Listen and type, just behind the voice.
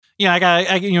I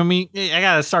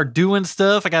gotta start doing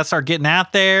stuff. I gotta start getting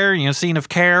out there, seeing if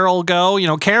Carol will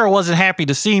go. Carol wasn't happy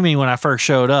to see me when I first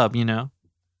showed up,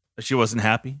 She wasn't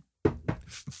happy?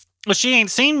 Well, she ain't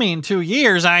seen me in 2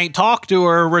 years. I ain't talked to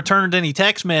her, returned any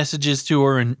text messages to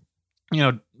her in,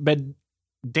 been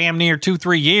damn near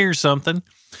 2-3 years, something.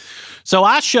 So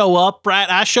I show up right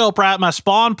at my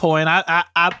spawn point.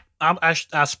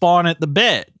 I spawn at the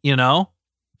bed,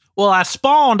 Well, I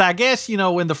spawned, I guess, in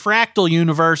the fractal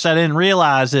universe. I didn't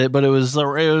realize it, but it was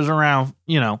around,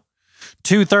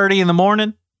 2:30 in the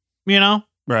morning,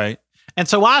 Right. And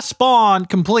so I spawned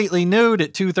completely nude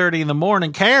at 2:30 in the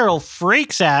morning. Carol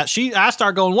freaks out. I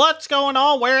start going, what's going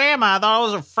on? Where am I? I thought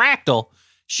it was a fractal.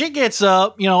 She gets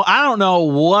up, I don't know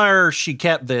where she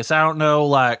kept this. I don't know,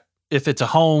 like, if it's a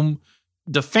home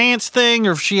defense thing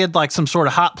or if she had like some sort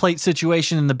of hot plate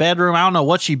situation in the bedroom. I don't know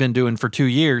what she'd been doing for 2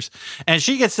 years. And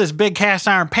she gets this big cast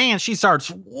iron pan. She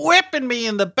starts whipping me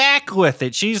in the back with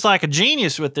it. She's like a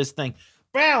genius with this thing.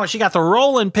 Wow, and she got the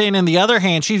rolling pin in the other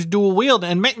hand. She's dual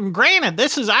wielding. And granted,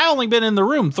 I only been in the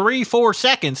room 3-4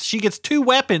 seckons. She gets two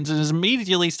weapons and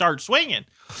immediately starts swinging.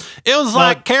 It was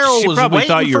like Carol was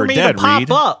waiting for me to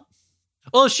pop up.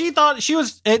 Well, she thought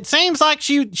it seems like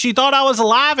she thought I was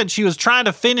alive and she was trying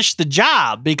to finish the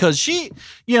job because I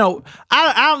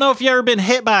don't know if you ever been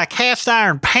hit by a cast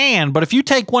iron pan, but if you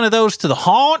take one of those to the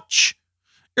haunch,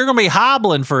 you're going to be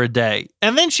hobbling for a day.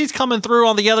 And then she's coming through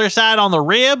on the other side on the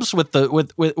ribs with the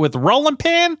rolling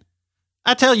pin.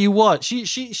 I tell you what, she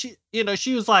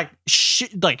was like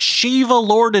Shiva,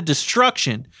 Lord of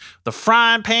Destruction. The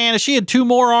frying pan. If she had two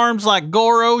more arms like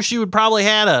Goro, she would probably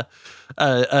had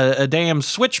a damn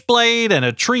switchblade and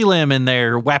a tree limb in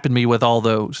there whapping me with all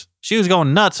those. She was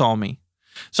going nuts on me.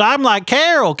 So I'm like,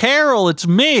 Carol, it's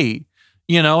me,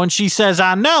 and she says,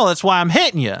 I know, that's why I'm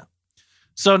hitting you.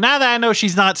 So now that I know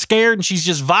she's not scared and she's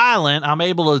just violent, I'm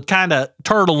able to kind of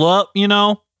turtle up,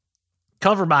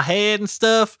 cover my head and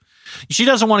stuff. She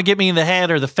doesn't want to get me in the head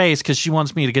or the face because she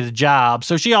wants me to get a job.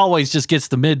 So she always just gets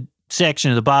the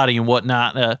midsection of the body and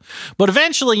whatnot. But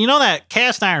eventually, that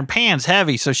cast iron pan's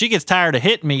heavy. So she gets tired of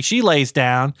hitting me. She lays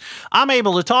down. I'm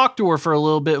able to talk to her for a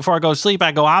little bit before I go to sleep.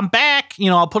 I go, I'm back.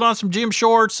 I'll put on some gym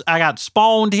shorts. I got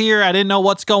spawned here. I didn't know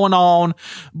what's going on.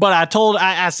 But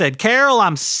I said, Carol,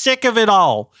 I'm sick of it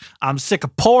all. I'm sick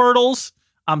of portals.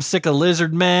 I'm sick of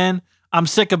lizard men. I'm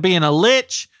sick of being a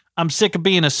lich. I'm sick of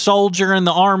being a soldier in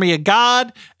the army of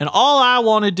God. And all I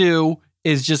want to do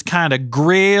is just kind of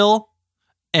grill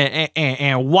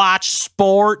and watch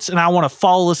sports. And I want to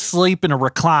fall asleep in a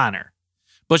recliner.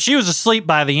 But she was asleep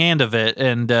by the end of it.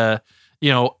 And,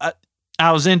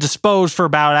 I was indisposed for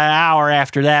about an hour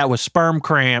after that with sperm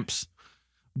cramps.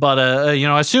 But,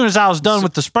 as soon as I was done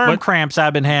with the sperm cramps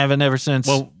I've been having ever since.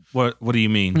 Well, what do you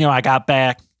mean? I got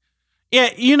back.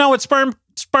 Yeah, what sperm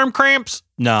cramps?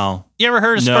 No. You ever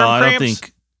heard of sperm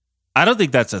cramps? I don't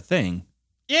think that's a thing.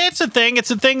 Yeah, it's a thing. It's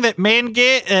a thing that men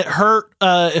get. It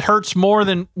hurts more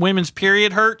than women's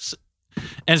period hurts.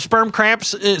 And sperm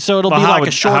cramps, so it'll be like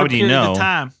a short period of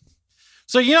time.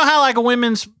 So you know how like a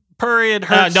women's period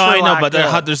hurts? No, I know,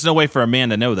 but there's no way for a man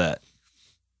to know that.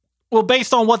 Well,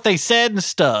 based on what they said and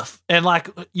stuff, and like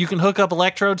you can hook up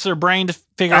electrodes to their brain to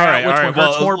figure out which one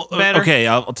hurts more better. Okay,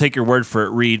 I'll take your word for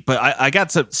it, Reed. But I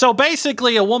got some. So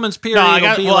basically, a woman's period. I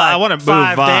want to move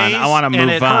on. I want to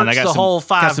move on. I got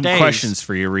some days. Questions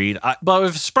for you, Reed. But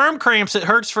with sperm cramps, it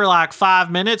hurts for like 5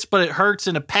 minutes, but it hurts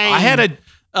in a pain. I had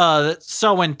that's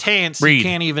so intense you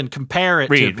can't even compare it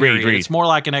to a period. It's more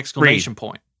like an exclamation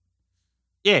point.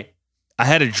 Yeah, I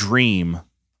had a dream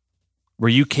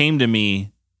where you came to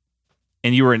me.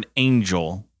 And you were an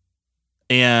angel.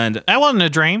 And that wasn't a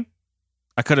dream.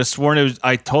 I could have sworn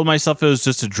I told myself it was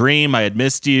just a dream. I had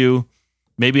missed you.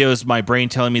 Maybe it was my brain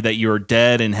telling me that you were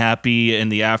dead and happy in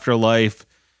the afterlife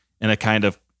in a kind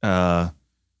of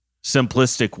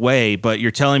simplistic way. But you're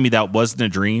telling me that wasn't a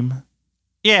dream?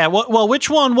 Yeah. Well, which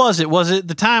one was it? Was it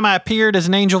the time I appeared as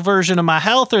an angel version of my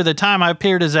health or the time I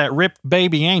appeared as that ripped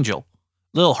baby angel?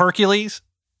 Little Hercules?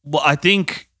 Well, I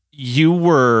think...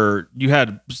 You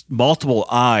had multiple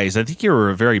eyes. I think you were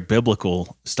a very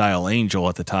biblical style angel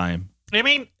at the time. I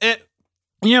mean,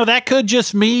 that could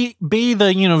just be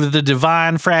the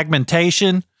divine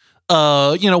fragmentation.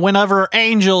 Whenever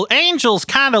angels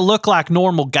kind of look like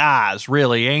normal guys,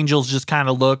 really. Angels just kind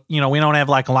of look, we don't have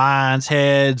like lions'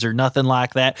 heads or nothing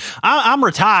like that. I'm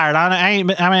retired. I'm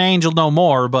an angel no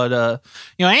more, but,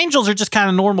 angels are just kind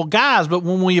of normal guys. But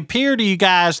when we appear to you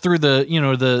guys through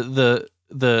the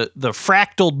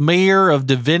fractaled mirror of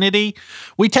divinity,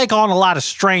 we take on a lot of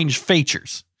strange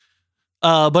features.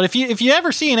 But if you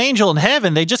ever see an angel in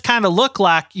heaven, they just kind of look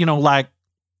like,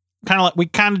 Kind of like we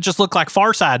kind of just look like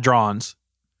Far Side drawings.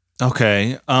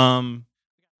 Okay.